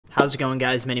How's it going,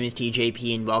 guys? My name is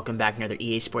TJP, and welcome back to another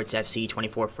EA Sports FC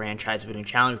 24 franchise winning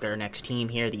challenge. We've got our next team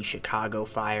here, the Chicago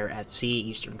Fire FC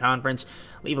Eastern Conference.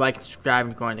 Leave a like, subscribe,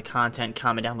 and go on the content.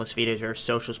 Comment down below this videos, our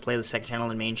socials, playlist, second channel,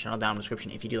 and main channel down in the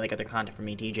description. If you do like other content from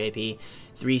me, TJP,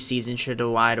 3 seasons should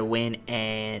why to win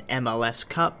an MLS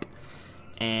Cup,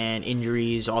 and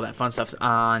injuries, all that fun stuff's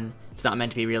on. It's not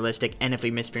meant to be realistic, and if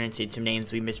we mispronunciate some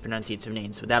names, we mispronunciate some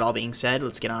names. With that all being said,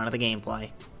 let's get on to the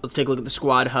gameplay. Let's take a look at the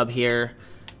squad hub here.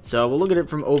 So we'll look at it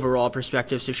from overall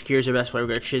perspective. So Shakir's our best player.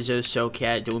 We've got Chizo,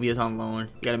 Socat, Dubia's on loan.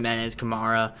 We got Jimenez,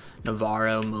 Kamara,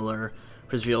 Navarro, Muller,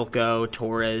 Przvilko,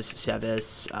 Torres,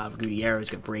 Sebes,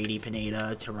 Gutierrez, got Brady,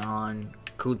 Pineda, Tehran,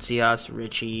 Koutsias,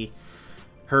 Richie,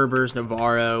 Herbers,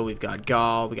 Navarro. We've got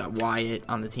Gall. We got Wyatt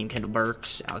on the team. Kendall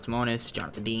Burks, Alex Moniz,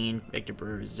 Jonathan Dean, Victor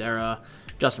Zera,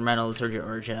 Justin Reynolds, Sergio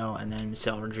Urgel, and then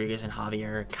Michel Rodriguez and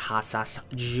Javier Casas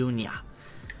Jr.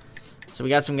 So we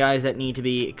got some guys that need to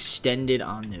be extended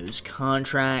on those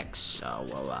contracts. So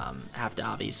we'll have to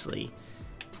obviously,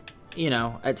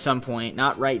 at some point,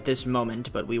 not right this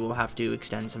moment, but we will have to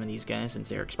extend some of these guys since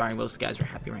they're expiring. Most of the guys are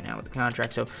happy right now with the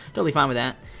contract, so totally fine with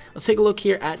that. Let's take a look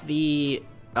here at the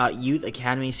Youth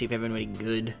Academy, see if we have anybody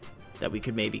good that we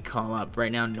could maybe call up.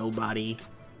 Right now, nobody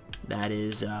that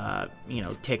is,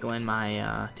 tickling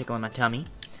my tummy.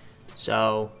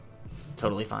 So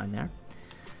totally fine there.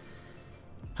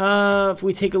 If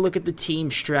we take a look at the team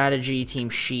strategy,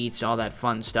 team sheets, all that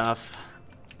fun stuff,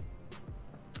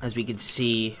 as we can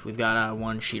see, we've got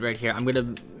one sheet right here. I'm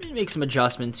going to make some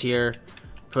adjustments here.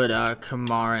 Put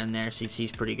Kamara in there, so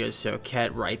he's pretty good. So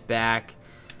Ket right back.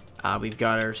 We've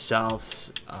got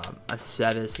ourselves a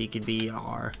Sebes. He could be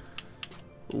our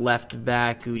left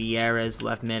back. Gutierrez,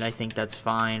 left mid. I think that's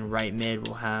fine. Right mid,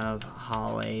 we'll have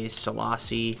Halle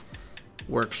Selassie.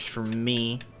 Works for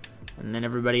me. And then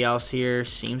everybody else here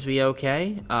seems to be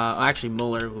okay. Actually,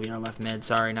 Muller will be our left mid.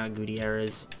 Sorry, not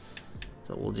Gutierrez.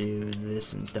 So we'll do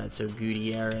this instead. So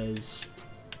Gutierrez,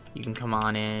 you can come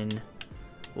on in.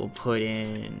 We'll put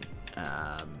in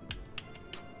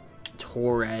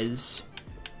Torres.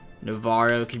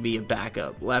 Navarro could be a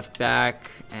backup left back.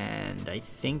 And I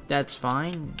think that's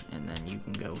fine. And then you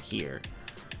can go here.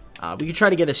 We could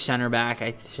try to get a center back,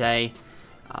 I'd say.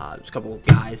 There's a couple of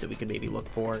guys that we could maybe look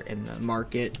for in the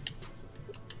market.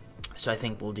 So I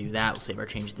think we'll do that. We'll save our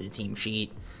changes to the team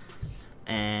sheet.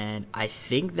 And I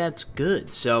think that's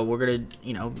good. So we're going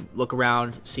to, look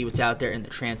around, see what's out there in the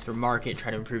transfer market, try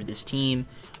to improve this team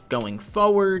going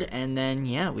forward. And then,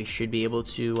 yeah, we should be able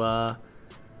to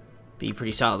be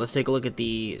pretty solid. Let's take a look at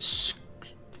the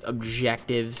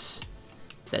objectives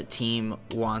that team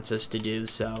wants us to do.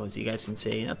 So as you guys can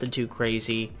see, nothing too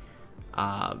crazy.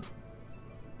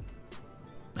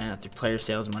 And after player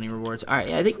sales, money rewards. All right,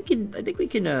 yeah, I think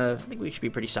we should be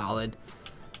pretty solid.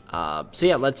 So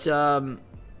yeah, let's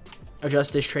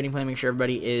adjust this trading plan. Make sure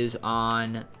everybody is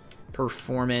on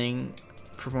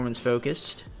performance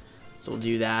focused. So we'll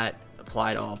do that.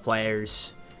 Apply to all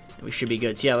players, and we should be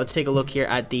good. So yeah, let's take a look here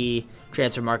at the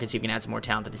transfer market, see if we can add some more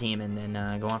talent to the team, and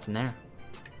then go on from there.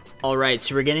 All right,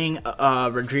 so we're getting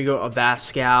Rodrigo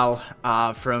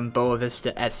Abascal from Boa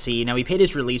Vista FC. Now, we paid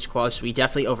his release clause, so we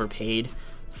definitely overpaid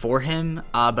for him,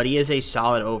 but he is a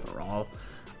solid overall.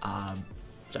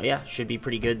 So yeah, should be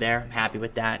pretty good there. I'm happy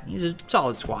with that. He's a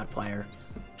solid squad player.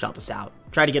 Should help us out.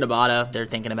 Try to get Abada. They're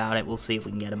thinking about it. We'll see if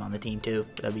we can get him on the team too.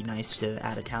 That'd be nice to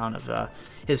add a talent of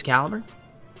his caliber.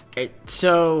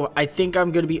 So I think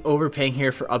I'm going to be overpaying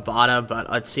here for Abada,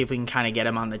 but let's see if we can kind of get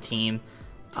him on the team.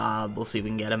 We'll see if we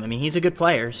can get him. I mean, he's a good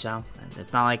player, so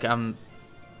it's not like I'm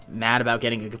mad about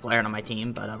getting a good player on my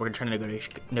team, but we're trying to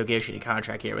negotiate a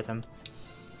contract here with him.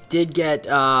 Did get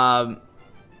Abada.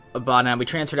 We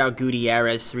transferred out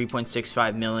Gutierrez,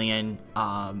 3.65 million,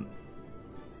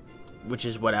 which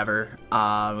is whatever.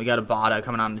 We got Abada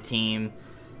coming on the team.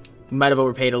 We might have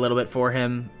overpaid a little bit for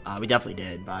him. We definitely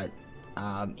did, but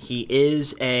he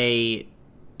is a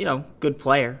good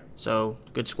player, so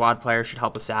good squad player, should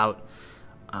help us out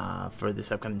for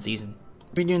this upcoming season.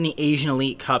 We're doing the Asian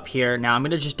Elite Cup here. Now I'm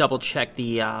going to just double check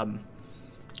the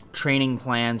training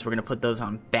plans. We're going to put those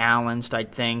on balanced, I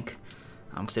think,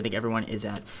 because I think everyone is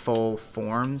at full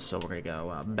form. So we're going to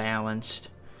go balanced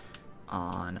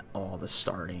on all the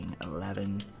starting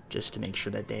 11 just to make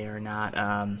sure that they are not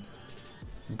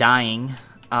dying.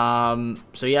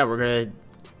 So yeah, we're going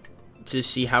to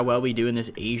see how well we do in this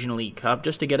Asian Elite Cup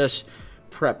just to get us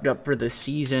prepped up for the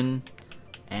season.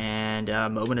 And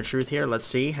moment of truth here. Let's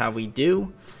see how we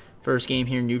do. First game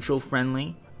here, neutral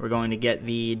friendly. We're going to get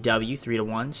the W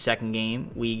 3-1. Second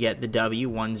game, we get the W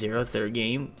 1-0. Third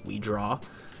game, we draw,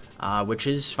 which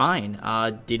is fine.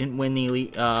 Didn't win the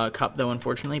Elite Cup though,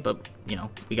 unfortunately, but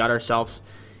we got ourselves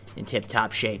in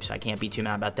tip-top shape, so I can't be too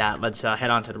mad about that. Let's head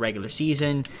on to the regular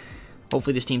season.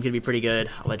 Hopefully this team's going to be pretty good.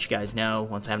 I'll let you guys know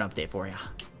once I have an update for you.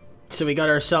 So we got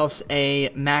ourselves a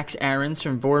Max Aarons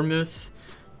from Bournemouth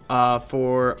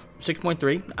for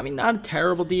 6.3. I mean, not a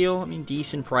terrible deal. I mean,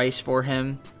 decent price for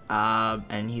him.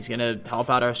 And he's going to help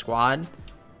out our squad.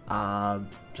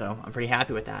 So I'm pretty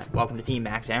happy with that. Welcome to team,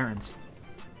 Max Aarons.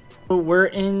 We're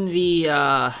in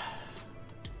the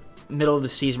middle of the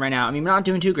season right now. I mean, we're not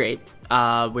doing too great.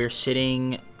 We're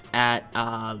sitting at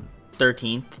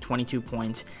 13th, 22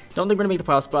 points. Don't think we're going to make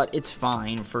the playoffs, but it's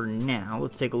fine for now.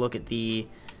 Let's take a look at the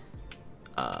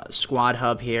squad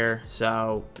hub here.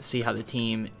 So see how the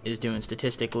team is doing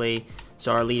statistically.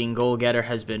 So our leading goal getter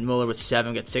has been Muller with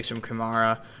 7. We got 6 from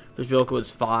Kamara. Brazilka was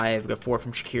 5. We got 4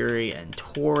 from Shaqiri and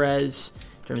Torres.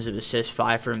 In terms of assists,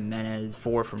 5 from Menez,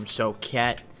 4 from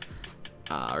Soket,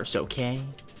 or Soke.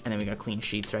 And then we got clean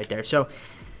sheets right there. So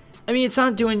I mean,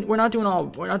 we're not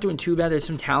doing too bad. There's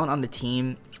some talent on the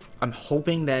team. I'm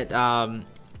hoping that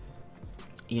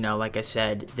you know, like I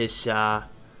said, this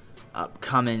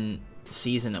upcoming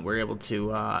season that we're able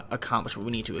to accomplish what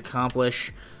we need to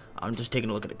accomplish. I'm just taking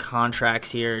a look at the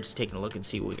contracts here, just taking a look and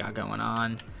see what we got going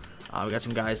on. We got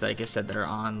some guys, like I said, that are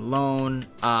on loan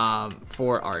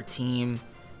for our team.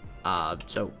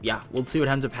 So yeah, we'll see what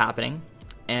ends up happening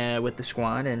with the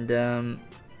squad, and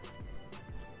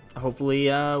hopefully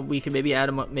we can maybe add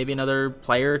maybe another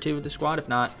player or two with the squad. If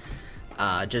not,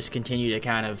 just continue to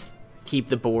kind of keep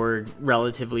the board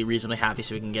relatively reasonably happy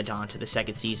so we can get on to the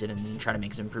second season and then try to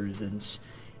make some improvements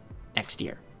next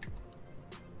year.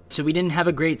 So we didn't have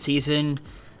a great season.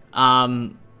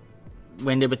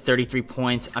 We ended with 33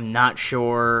 points. I'm not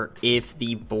sure if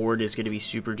the board is going to be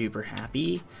super duper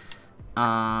happy,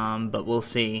 but we'll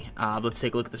see. Let's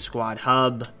take a look at the squad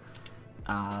hub.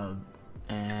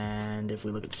 And if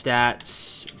we look at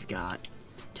stats, we've got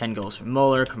 10 goals from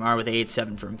Muller, Kamara with 8,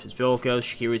 7 from Pizbilko,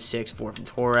 Shaqiri with 6, 4 from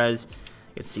Torres.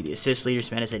 You can see the assist leader,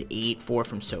 Menez at 8, 4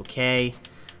 from Soke. It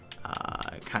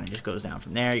kind of just goes down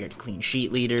from there. You got clean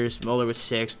sheet leaders, Muller with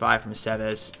 6, 5 from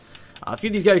Seves. A few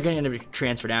of these guys are going to end up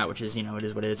transferred out, which is, you know, it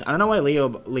is what it is. I don't know why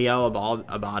Liel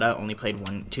Abada only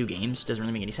played 2 games. Doesn't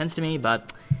really make any sense to me,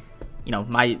 but, you know,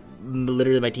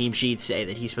 literally my team sheets say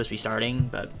that he's supposed to be starting,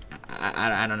 but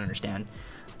I don't understand.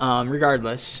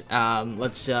 Regardless,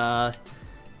 let's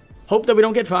hope that we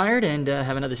don't get fired and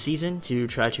have another season to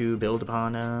try to build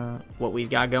upon what we've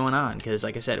got going on. Because,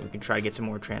 like I said, we can try to get some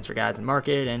more transfer guys in the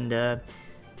market and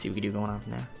see what we can do going on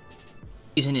from there.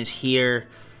 Season is here,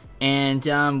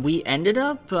 and we ended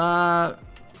up,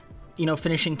 you know,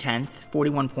 finishing 10th,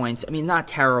 41 points. I mean, not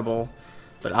terrible,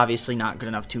 but obviously not good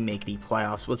enough to make the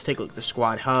playoffs. Let's take a look at the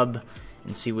squad hub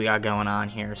and see what we got going on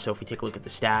here. So if we take a look at the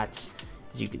stats,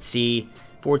 as you can see,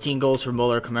 14 goals for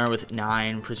Muller, Kamara with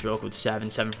 9, Prizbilko with 7,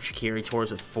 7 from Shaqiri,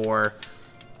 Torres with 4.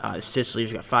 Assist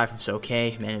leaders, we got 5 from Soke,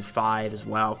 Menez 5 as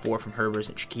well, 4 from Herbers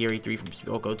and Shaqiri, 3 from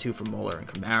Prizbilko, 2 from Muller and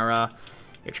Kamara.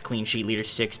 Get your clean sheet leaders,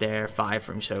 6 there, 5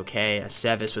 from Soke,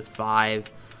 Seves with 5,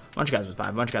 a bunch of guys with 5,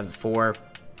 a bunch of guys with 4,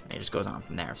 and it just goes on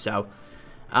from there. So,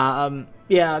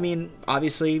 yeah, I mean,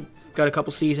 obviously, got a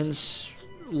couple seasons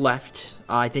left.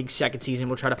 I think second season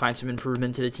we'll try to find some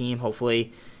improvement to the team.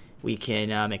 Hopefully we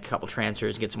can make a couple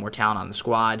transfers, get some more talent on the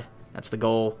squad. That's the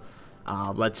goal.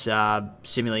 Let's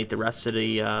simulate the rest of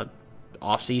the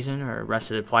off-season or rest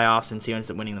of the playoffs and see who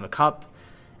ends up winning the cup,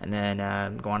 and then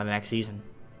go on to the next season.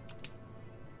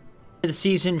 The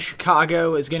season,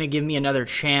 Chicago is going to give me another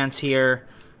chance here.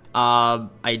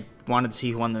 I wanted to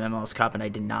see who won the MLS Cup, and I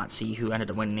did not see who ended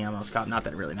up winning the MLS Cup. Not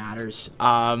that it really matters.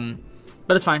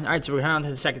 But it's fine. All right, so we're heading on to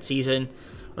the second season.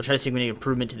 We'll try to see if we make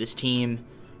improvement to this team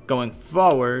going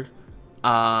forward.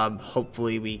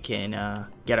 Hopefully we can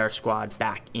get our squad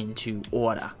back into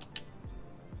order.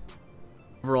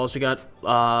 Overall, so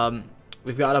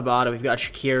we've got Abada, we've got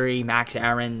Shaqiri, Max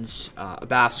Aarons,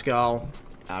 Abascal,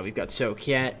 we've got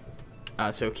Soket,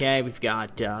 we've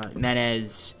got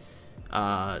Menez,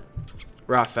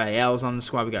 Raphael's on the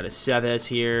squad. We got Seves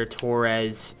here,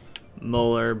 Torres,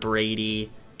 Muller, Brady,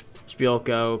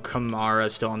 Spielko, Kamara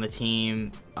still on the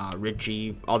team.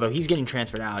 Richie, although he's getting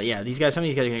transferred out. Yeah, some of these guys are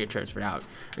going to get transferred out.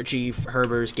 Richie,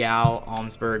 Herbers, Gal,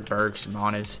 Almsberg, Burks,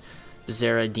 Monas,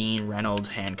 Becerra, Dean, Reynolds,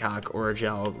 Hancock,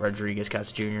 Origel, Rodriguez,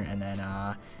 Cuss Jr., and then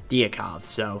Diakov.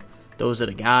 So those are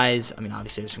the guys. I mean,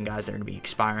 obviously there's some guys that are going to be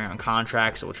expiring on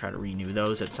contracts, so we'll try to renew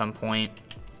those at some point.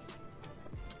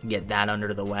 Get that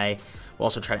under the way. We'll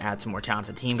also try to add some more talent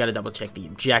to the team. Got to double check the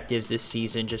objectives this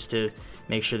season just to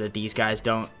make sure that these guys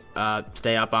don't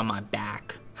stay up on my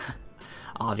back,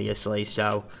 obviously.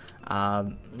 So,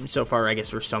 so far, I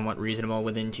guess we're somewhat reasonable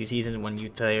within 2 seasons. One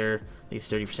youth player, at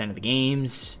least 30% of the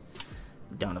games.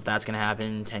 Don't know if that's going to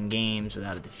happen. 10 games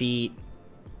without a defeat.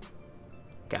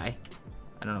 Okay.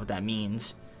 I don't know what that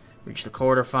means. Reach the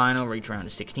quarterfinal, reach around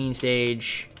the 16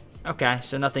 stage. Okay,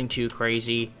 so nothing too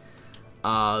crazy.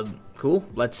 Cool.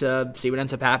 Let's see what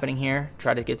ends up happening here.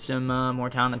 Try to get some more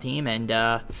talent on the team and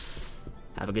have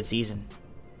a good season.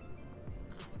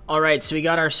 All right, so we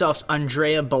got ourselves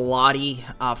Andrea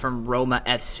Bellotti from Roma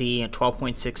FC, a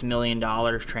 $12.6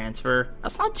 million transfer.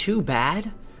 That's not too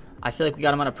bad. I feel like we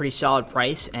got him on a pretty solid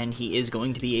price, and he is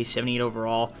going to be a 78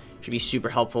 overall. Should be super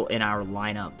helpful in our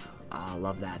lineup.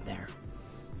 Love that there.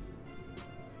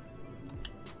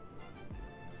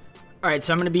 All right,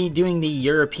 so I'm going to be doing the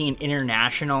European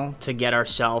International to get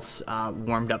ourselves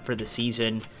warmed up for the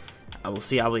season. We'll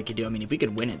see how we could do. I mean, if we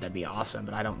could win it, that'd be awesome,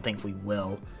 but I don't think we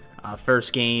will.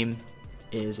 First game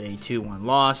is a 2-1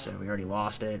 loss, and we already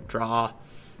lost it. Draw,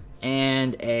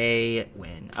 and a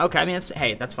win. Okay, I mean,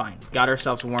 hey, that's fine. Got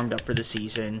ourselves warmed up for the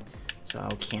season, so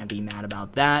can't be mad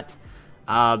about that.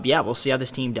 Yeah, we'll see how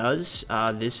this team does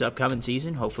this upcoming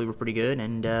season. Hopefully we're pretty good,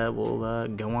 and we'll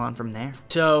go on from there.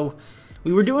 So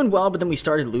we were doing well, but then we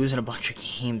started losing a bunch of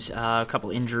games. A couple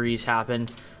injuries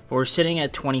happened, but we're sitting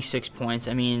at 26 points.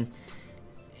 I mean,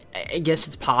 I guess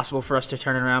it's possible for us to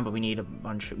turn it around, but we need a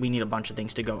bunch of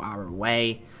things to go our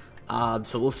way.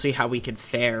 So we'll see how we can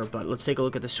fare. But let's take a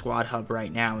look at the squad hub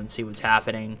right now and see what's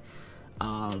happening.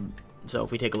 So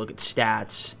if we take a look at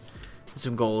stats,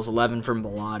 some goals: 11 from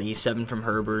Bellotti, 7 from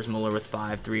Herbers, Muller with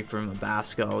 5, 3 from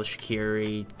Abascal,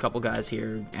 Shaqiri, a couple guys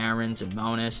here, Aarons and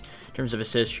Monis. In terms of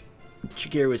assists,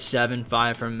 Shaqiri with 7,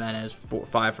 5 from Menez,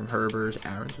 5 from Herbers,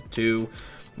 Aarons with 2,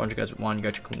 a bunch of guys with 1. You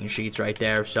got your clean sheets right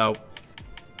there. So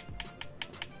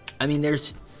I mean,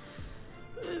 there's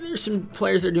some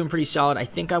players that are doing pretty solid. I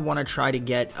think I want to try to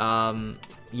get,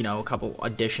 you know, a couple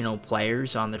additional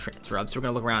players on the transfer up. So we're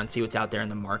going to look around and see what's out there in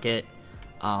the market.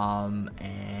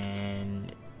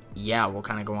 And yeah, we'll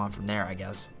kind of go on from there, I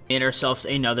guess. Made ourselves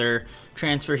another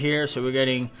transfer here. So we're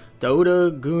getting Doda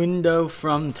Guindo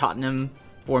from Tottenham,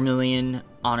 $4 million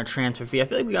on a transfer fee. I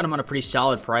feel like we got him on a pretty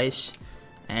solid price,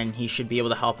 and he should be able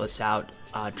to help us out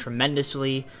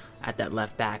tremendously at that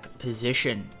left back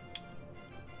position.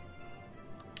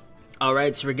 All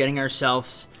right, so we're getting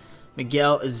ourselves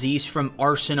Miguel Aziz from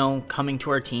Arsenal coming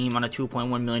to our team on a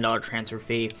 $2.1 million transfer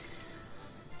fee.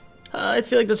 I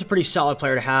feel like that's a pretty solid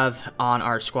player to have on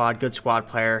our squad. Good squad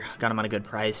player. Got him at a good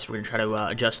price. We're going to try to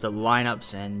adjust the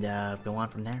lineups and go on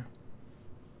from there.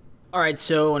 All right,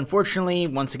 so unfortunately,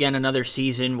 once again, another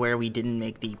season where we didn't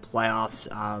make the playoffs.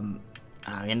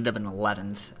 We ended up in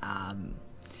 11th.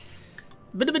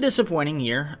 Bit of a disappointing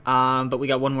year, but we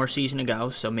got one more season to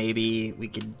go, so maybe we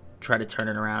could try to turn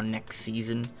it around next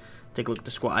season. Take a look at the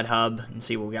squad hub and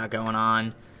see what we got going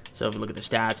on. So if we look at the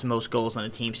stats, most goals on the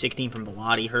team, 16 from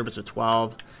Bellotti, Herbers with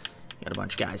 12. We got a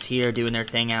bunch of guys here doing their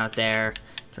thing out there.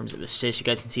 In terms of assists, you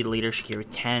guys can see the leader, Shaqiri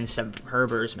with 10, 7 from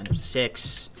Herbers, Menez with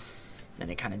 6. Then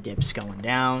it kind of dips going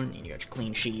down. And you got your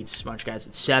clean sheets, a bunch of guys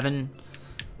at 7.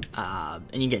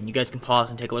 And again, you guys can pause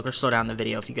and take a look or slow down the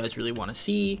video if you guys really want to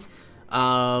see.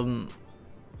 Nothing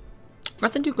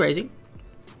too crazy.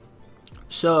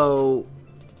 So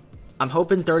I'm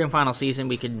hoping third and final season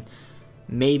we could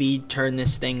maybe turn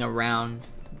this thing around.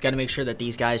 Got to make sure that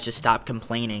these guys just stop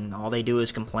complaining. All they do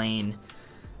is complain.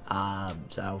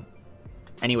 So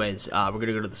anyways, we're going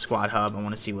to go to the squad hub. I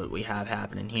want to see what we have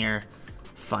happening here.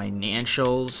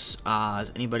 Financials.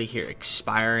 Is anybody here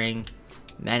expiring?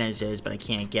 Menez is, but I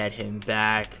can't get him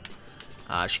back.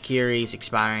 Shaqiri's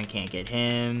expiring, can't get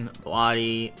him.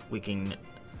 Bellotti, we can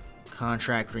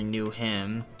contract renew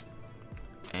him.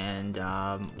 And,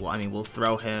 well, I mean, we'll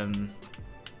throw him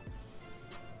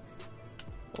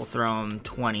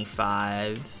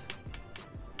 25.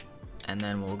 And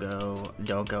then we'll go,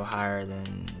 don't go higher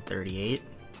than 38.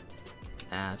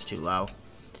 That's too low.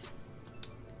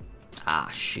 Ah,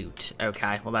 shoot.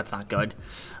 Okay, well, that's not good.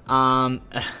 I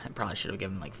probably should have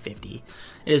given like 50.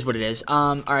 It is what it is.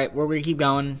 All right, we're going to keep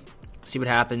going, see what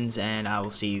happens, and I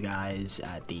will see you guys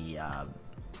at the,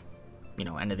 you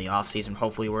know, end of the offseason.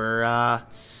 Hopefully we're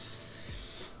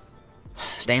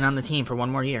staying on the team for one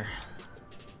more year.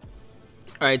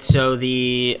 All right, so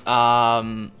the,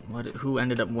 who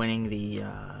ended up winning the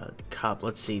cup?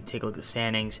 Let's see, take a look at the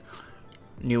standings.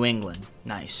 New England.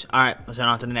 Nice. All right, let's head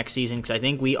on to the next season because I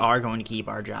think we are going to keep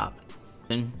our job.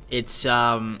 It's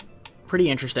pretty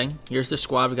interesting. Here's the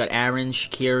squad. We got Aaron,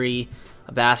 Shaqiri,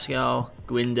 Abascal,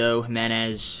 Guindo,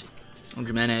 Jimenez,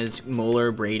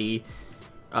 Muller, Brady,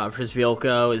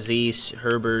 Prisbiolko, Aziz,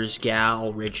 Herbers,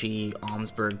 Gal, Ritchie,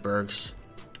 Almsberg, Burks.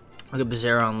 We got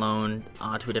Bizarro on loan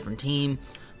to a different team.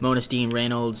 Monis, Dean,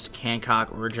 Reynolds, Hancock,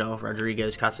 Urgel,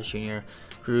 Rodriguez, Casas Jr.,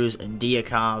 Cruz, and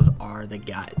Diakov are the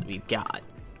guys we've got.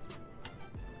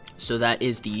 So that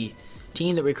is the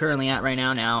team that we're currently at right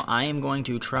now. Now, I am going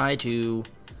to try to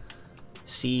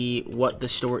see what the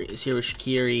story is here with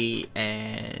Shaqiri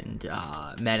and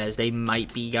Menez. They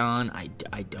might be gone.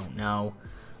 I don't know.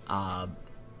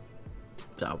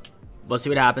 So, let's see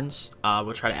what happens.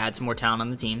 We'll try to add some more talent on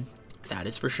the team. That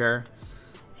is for sure.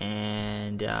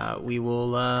 And we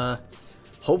will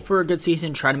hope for a good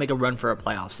season. Try to make a run for our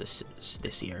playoffs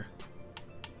this year.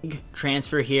 Big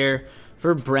transfer here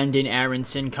for Brendan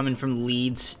Aronson, coming from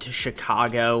Leeds to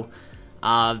Chicago.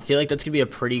 I feel like that's going to be a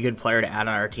pretty good player to add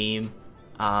on our team.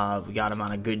 We got him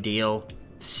on a good deal.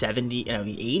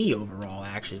 80 overall,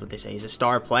 actually, is what they say. He's a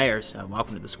star player, so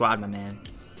welcome to the squad, my man.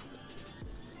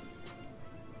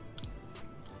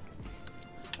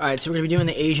 Alright, so we're going to be doing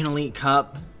the Asian Elite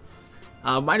Cup.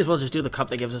 Might as well just do the cup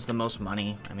that gives us the most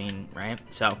money. I mean, right?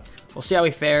 So, we'll see how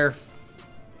we fare.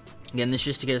 Again, this is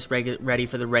just to get us ready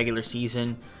for the regular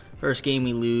season. First game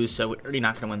we lose, so we're already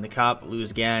not going to win the cup. Lose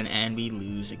again, and we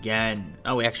lose again.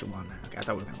 Oh, we actually won. Okay, I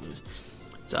thought we were going to lose.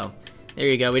 So, there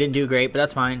you go. We didn't do great, but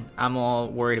that's fine. I'm all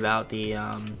worried about the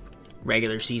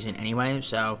regular season anyway,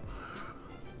 so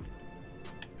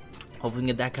hopefully we can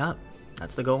get that cup.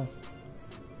 That's the goal.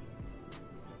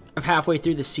 I'm halfway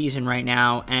through the season right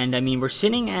now, and I mean, we're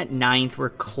sitting at 9th. We're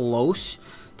close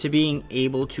to being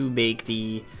able to make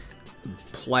the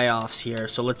playoffs here.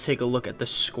 So let's take a look at the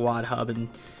squad hub and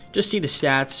just see the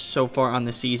stats so far on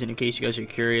the season in case you guys are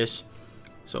curious.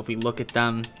 So if we look at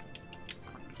them,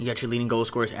 you got your leading goal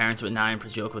scorers, Aronson with 9,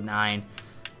 Przybylko with 9.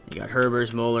 You got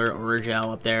Herbers, Muller,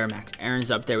 Origel up there. Max Aaron's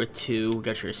up there with 2. You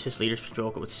got your assist leaders,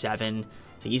 Przybylko with 7.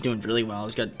 So he's doing really well.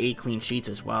 He's got 8 clean sheets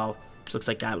as well, which looks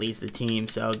like that leads the team.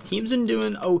 So the team's been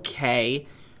doing okay.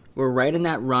 We're right in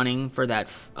that running for that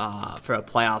for a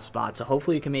playoff spot. So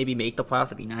hopefully we can maybe make the playoffs.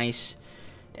 That'd be nice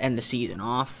to end the season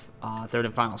off, third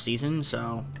and final season.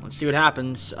 So let's see what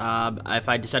happens. If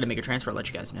I decide to make a transfer, I'll let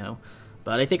you guys know.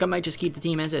 But I think I might just keep the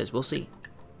team as is. We'll see.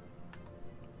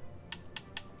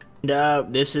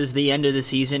 And, this is the end of the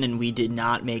season, and we did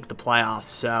not make the playoffs.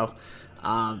 So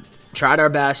tried our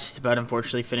best, but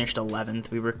unfortunately finished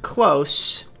 11th. We were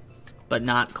close, but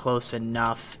not close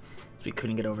enough. We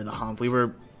couldn't get over the hump. We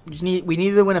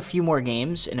needed to win a few more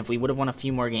games, and if we would have won a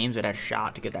few more games, we'd had a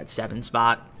shot to get that 7th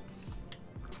spot.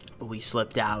 But we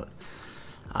slipped out.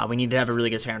 We needed to have a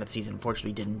really good start of the season. Unfortunately,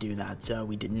 we didn't do that, so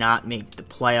we did not make the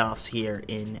playoffs here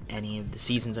in any of the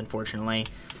seasons, unfortunately.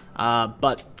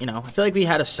 But, you know, I feel like we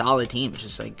had a solid team. It's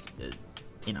just like,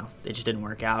 you know, it just didn't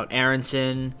work out.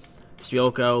 Aronson,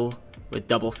 Przybylko with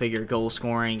double-figure goal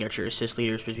scoring. You got your assist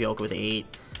leaders, Przybylko with 8.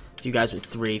 A few guys with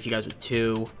 3, a few guys with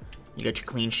 2. You got your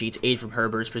clean sheets, 8 from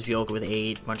Herbers, Przybylko with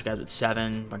 8. A bunch of guys with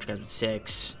 7, a bunch of guys with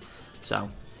 6. So,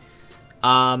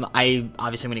 I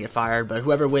obviously am going to get fired, but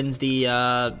whoever wins the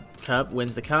cup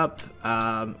wins the cup,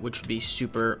 which would be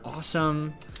super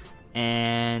awesome.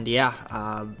 And, yeah,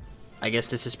 I guess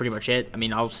this is pretty much it. I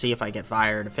mean, I'll see if I get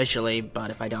fired officially,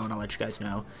 but if I don't, I'll let you guys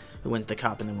know who wins the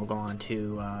cup, and then we'll go on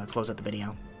to close out the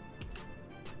video.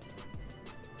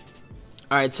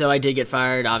 Alright, so I did get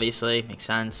fired, obviously. Makes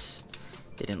sense.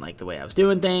 They didn't like the way I was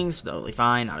doing things. Totally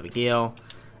fine, not a big deal.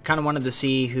 Kind of wanted to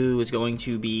see who was going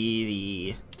to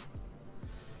be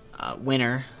the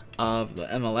winner of the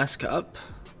MLS Cup.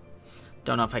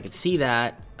 Don't know if I could see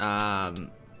that,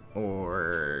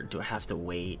 or do I have to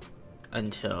wait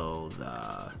until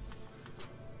the,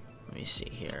 let me see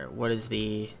here, what is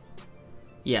the,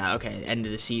 yeah, okay, end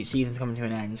of the season's coming to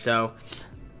an end, so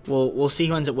we'll see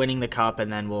who ends up winning the cup,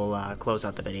 and then we'll close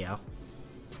out the video.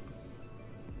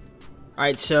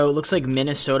 Alright, so it looks like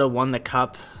Minnesota won the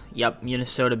cup. Yep,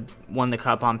 Minnesota won the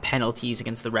cup on penalties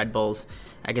against the Red Bulls.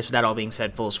 I guess with that all being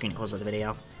said, full screen to close out the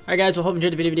video. Alright guys, well, hope you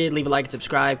enjoyed the video. If you did, leave a like and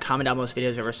subscribe. Comment down most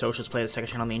videos of our socials, play the second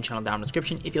channel, main channel down in the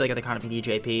description if you like other content from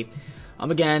DJP.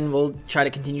 Again, we'll try to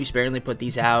continue sparingly put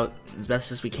these out as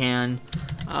best as we can.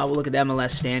 We'll look at the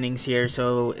MLS standings here.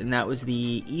 So, and that was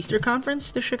the Easter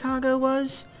Conference, the Chicago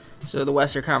was. So the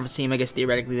Western Conference team, I guess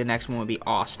theoretically the next one would be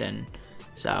Austin.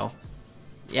 So,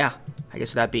 yeah, I guess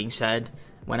with that being said,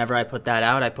 whenever I put that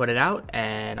out, I put it out,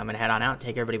 and I'm going to head on out.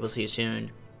 Take care, everybody. We'll see you soon.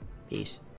 Peace.